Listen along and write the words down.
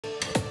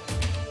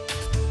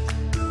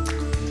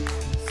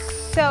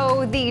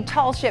So the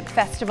Tall Ship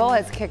Festival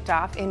has kicked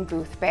off in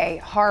Boothbay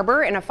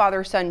Harbor, and a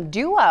father-son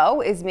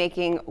duo is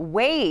making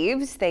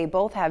waves. They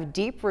both have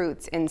deep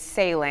roots in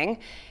sailing,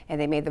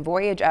 and they made the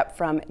voyage up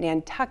from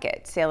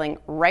Nantucket, sailing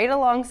right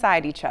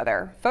alongside each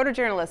other.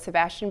 Photojournalist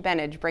Sebastian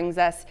Benage brings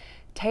us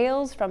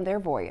tales from their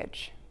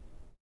voyage.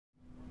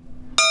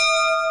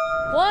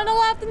 One to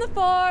left in the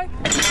fore.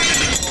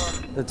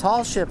 The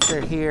tall ships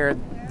are here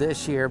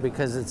this year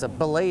because it's a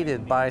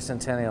belated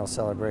bicentennial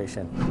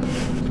celebration.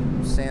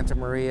 Santa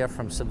Maria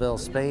from Seville,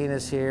 Spain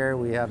is here.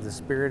 We have the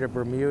Spirit of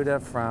Bermuda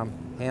from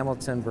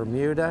Hamilton,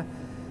 Bermuda.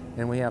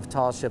 And we have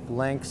tall ship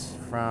Lynx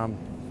from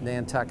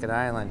Nantucket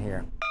Island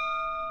here.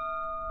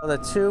 The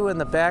two in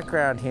the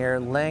background here,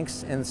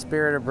 Lynx and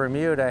Spirit of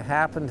Bermuda,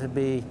 happen to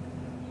be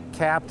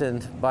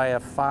captained by a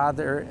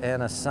father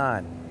and a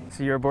son.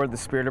 So you're aboard the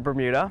Spirit of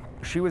Bermuda.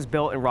 She was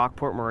built in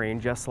Rockport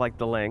Marine, just like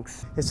the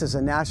Lynx. This is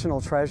a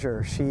national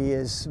treasure. She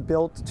is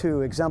built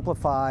to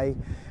exemplify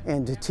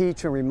and to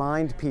teach and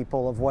remind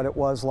people of what it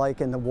was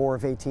like in the War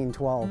of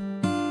 1812.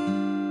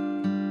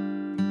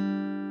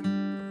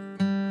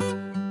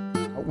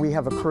 We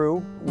have a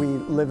crew. We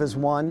live as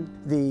one.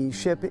 The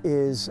ship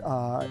is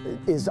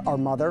our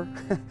mother,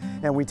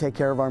 and we take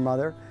care of our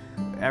mother.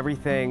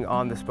 Everything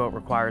on this boat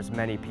requires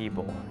many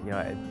people. You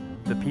know,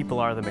 the people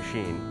are the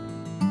machine.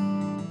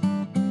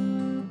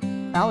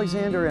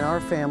 Alexander in our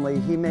family,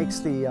 he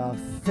makes the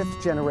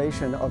fifth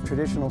generation of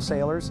traditional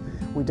sailors.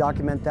 We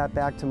document that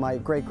back to my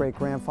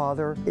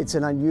great-great-grandfather. It's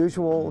an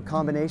unusual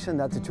combination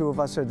that the two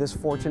of us are this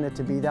fortunate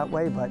to be that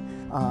way, but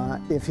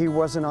if he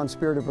wasn't on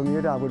Spirit of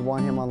Bermuda, I would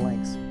want him on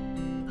Lynx.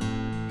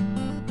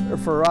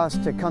 For us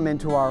to come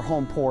into our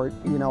home port,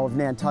 you know, of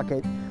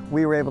Nantucket,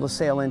 we were able to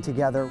sail in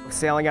together.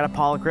 Sailing out of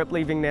Pollock Rip,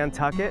 leaving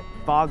Nantucket,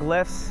 fog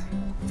lifts,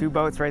 two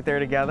boats right there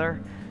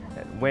together.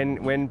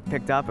 Wind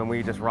picked up and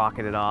we just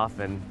rocketed off,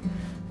 and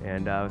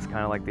it was kind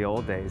of like the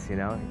old days, you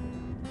know?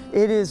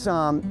 It is,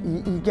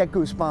 you get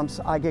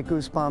goosebumps, I get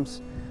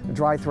goosebumps, a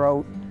dry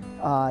throat,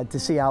 to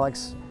see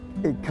Alex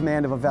in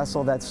command of a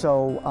vessel that's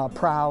so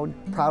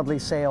proudly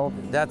sailed.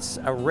 That's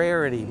a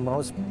rarity.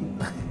 Most,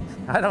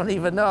 I don't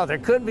even know. There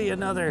could be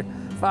another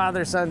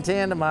father-son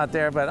tandem out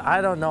there, but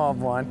I don't know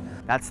of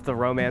one. That's the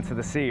romance of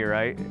the sea,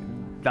 right?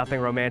 Nothing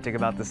romantic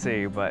about the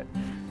sea, but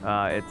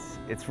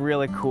it's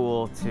really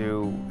cool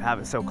to have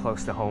it so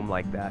close to home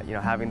like that. You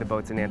know, having the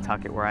boats in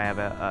Nantucket, where I have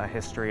a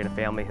history and a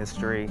family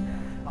history,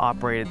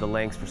 operated the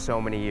Lynx for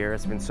so many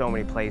years, been so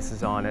many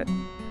places on it.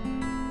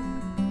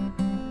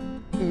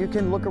 You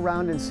can look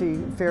around and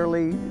see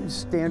fairly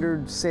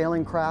standard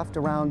sailing craft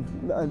around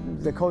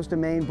the coast of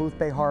Maine,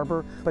 Boothbay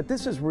Harbor, but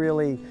this is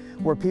really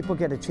where people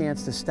get a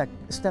chance to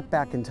step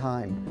back in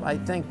time. I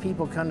think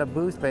people come to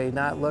Boothbay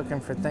not looking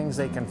for things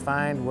they can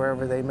find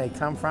wherever they may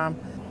come from.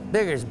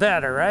 Bigger's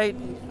better, right?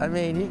 I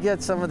mean, you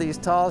get some of these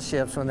tall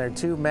ships when they're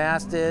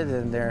two-masted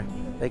and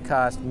they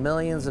cost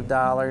millions of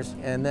dollars,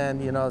 and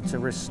then, you know, to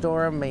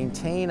restore them,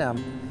 maintain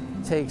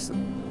them, takes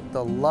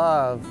the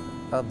love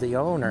of the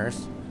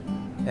owners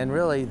and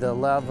really the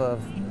love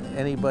of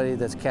anybody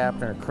that's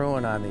captain or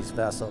crewing on these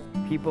vessels.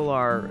 People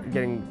are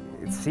getting,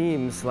 it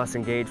seems, less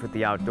engaged with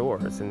the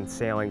outdoors, and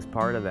sailing's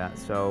part of that.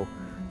 So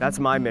that's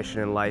my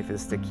mission in life,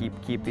 is to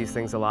keep these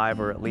things alive,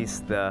 or at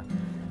least the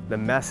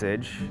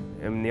message,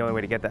 and the only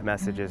way to get that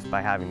message is by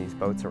having these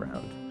boats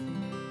around.